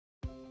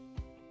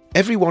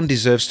Everyone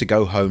deserves to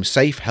go home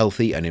safe,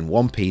 healthy and in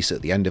one piece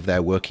at the end of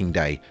their working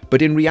day,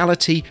 but in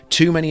reality,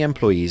 too many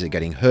employees are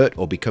getting hurt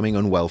or becoming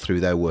unwell through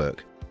their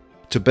work.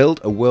 To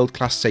build a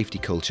world-class safety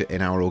culture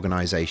in our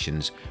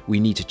organisations, we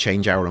need to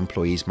change our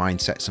employees'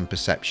 mindsets and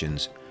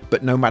perceptions.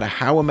 But no matter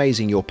how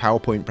amazing your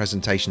PowerPoint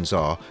presentations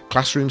are,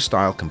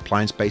 classroom-style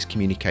compliance-based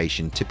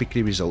communication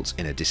typically results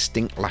in a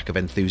distinct lack of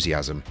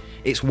enthusiasm.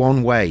 It's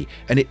one way,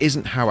 and it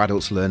isn't how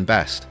adults learn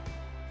best.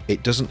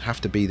 It doesn't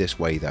have to be this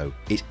way though.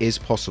 It is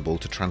possible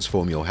to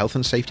transform your health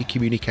and safety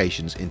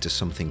communications into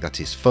something that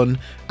is fun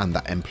and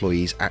that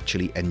employees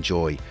actually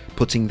enjoy,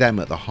 putting them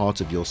at the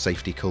heart of your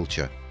safety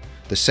culture.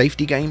 The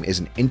Safety Game is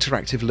an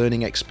interactive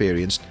learning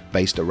experience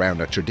based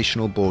around a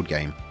traditional board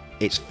game.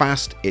 It's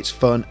fast, it's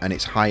fun and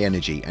it's high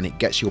energy, and it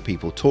gets your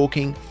people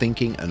talking,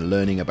 thinking and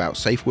learning about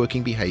safe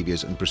working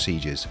behaviours and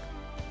procedures.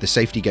 The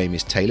Safety Game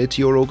is tailored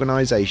to your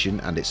organisation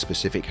and its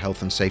specific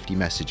health and safety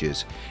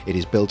messages. It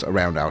is built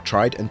around our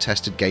tried and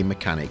tested game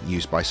mechanic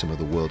used by some of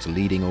the world's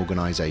leading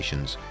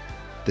organisations.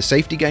 The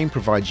Safety Game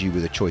provides you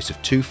with a choice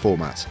of two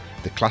formats: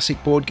 the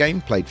classic board game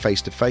played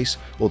face to face,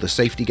 or the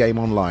Safety Game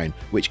online,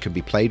 which can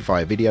be played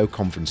via video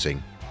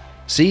conferencing.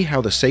 See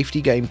how the Safety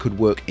Game could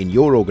work in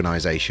your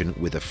organisation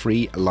with a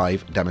free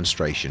live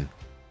demonstration.